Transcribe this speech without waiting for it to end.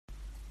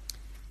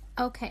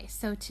Okay,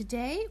 so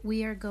today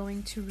we are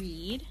going to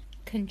read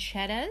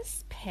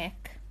Conchetta's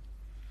Pick.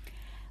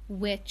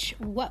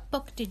 What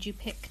book did you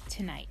pick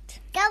tonight?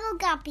 Bubble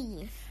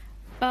Guppies.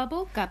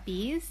 Bubble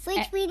Guppies.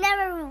 Which we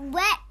never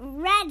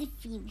read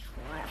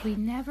before. We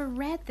never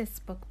read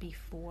this book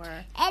before.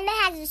 And it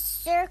has a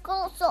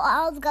circle, so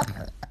all the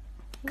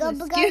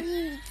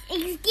Guppies.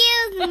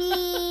 Excuse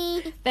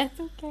me. That's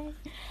okay.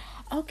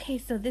 Okay,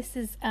 so this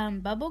is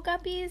Bubble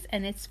Guppies,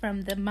 and it's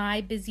from the My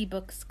Busy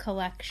Books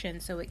collection,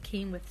 so it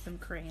came with some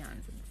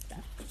crayons and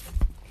stuff.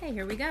 Okay,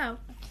 here we go.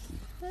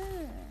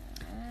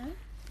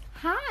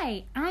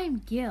 Hi,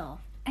 I'm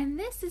Gil, and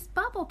this is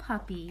Bubble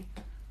Puppy.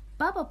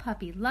 Bubble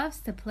Puppy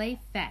loves to play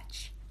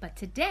fetch, but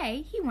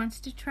today he wants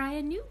to try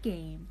a new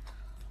game.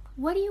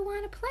 What do you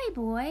want to play,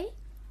 boy?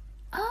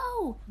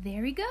 Oh,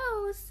 there he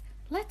goes.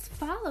 Let's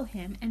follow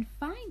him and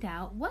find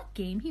out what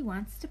game he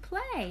wants to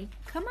play.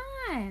 Come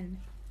on.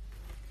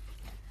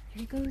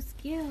 Here goes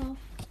Gil.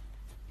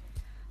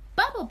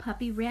 Bubble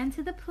Puppy ran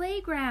to the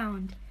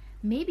playground.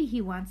 Maybe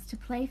he wants to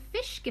play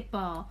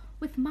fish-skip-ball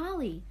with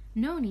Molly,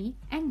 Noni,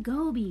 and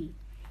Goby.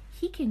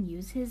 He can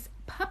use his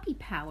puppy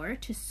power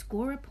to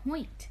score a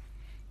point.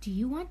 Do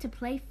you want to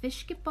play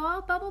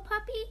fish-skip-ball, Bubble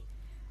Puppy?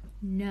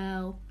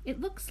 No, it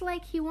looks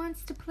like he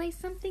wants to play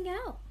something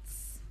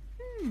else.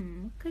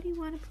 What could he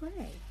want to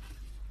play?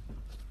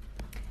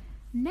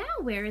 Now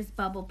where is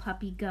Bubble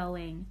Puppy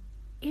going?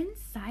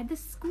 Inside the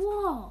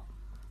school.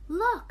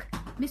 Look,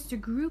 Mr.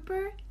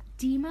 Grouper,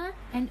 Dima,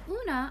 and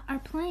Una are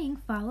playing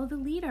Follow the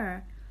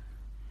Leader.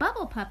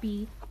 Bubble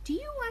Puppy, do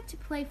you want to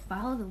play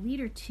Follow the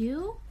Leader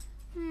too?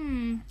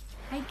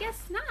 I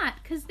guess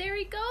not, 'cause there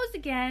he goes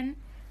again.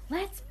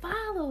 Let's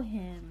follow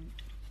him.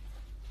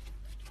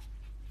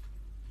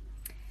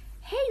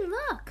 Hey,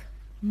 look!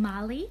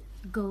 Molly,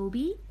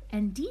 Goby,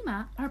 and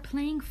Dima are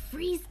playing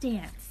freeze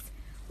dance.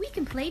 We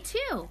can play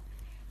too.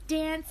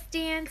 Dance,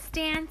 dance,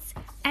 dance,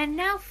 and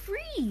now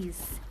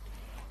freeze.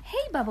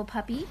 Hey, Bubble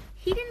Puppy,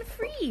 he didn't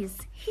freeze.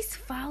 He's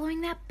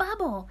following that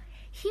bubble.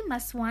 He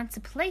must want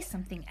to play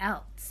something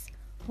else.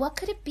 What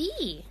could it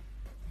be?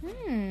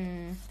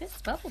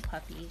 This Bubble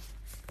Puppy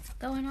is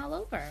going all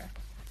over.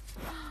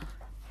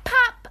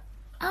 Pop!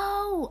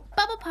 Oh,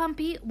 Bubble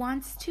Puppy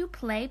wants to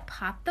play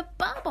Pop the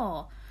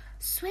Bubble.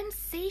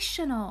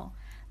 Swimsational.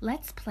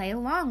 Let's play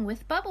along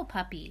with Bubble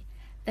Puppy.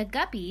 The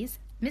Guppies,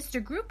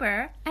 Mr.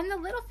 Grouper, and the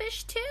little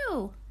fish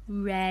too.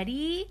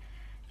 Ready?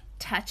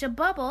 Touch a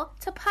bubble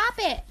to pop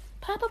it.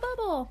 Pop a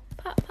bubble.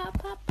 Pop, pop,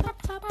 pop,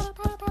 pop, pop, pop,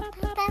 pop, pop,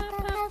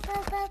 pop,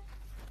 pop, pop.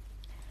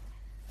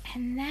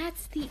 And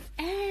that's the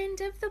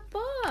end of the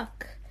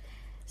book.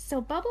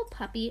 So Bubble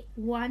Puppy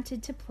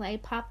wanted to play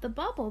Pop the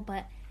Bubble,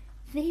 but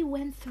they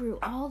went through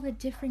all the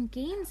different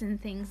games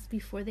and things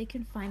before they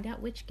could find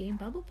out which game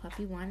Bubble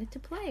Puppy wanted to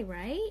play,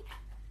 right?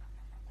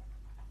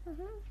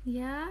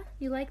 Yeah?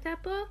 You like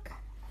that book?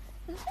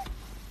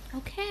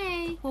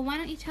 Okay. Well, why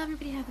don't you tell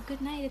everybody have a good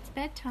night? It's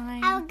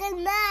bedtime. Have a good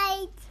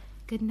night.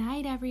 Good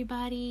night,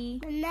 everybody.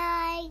 Good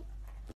night.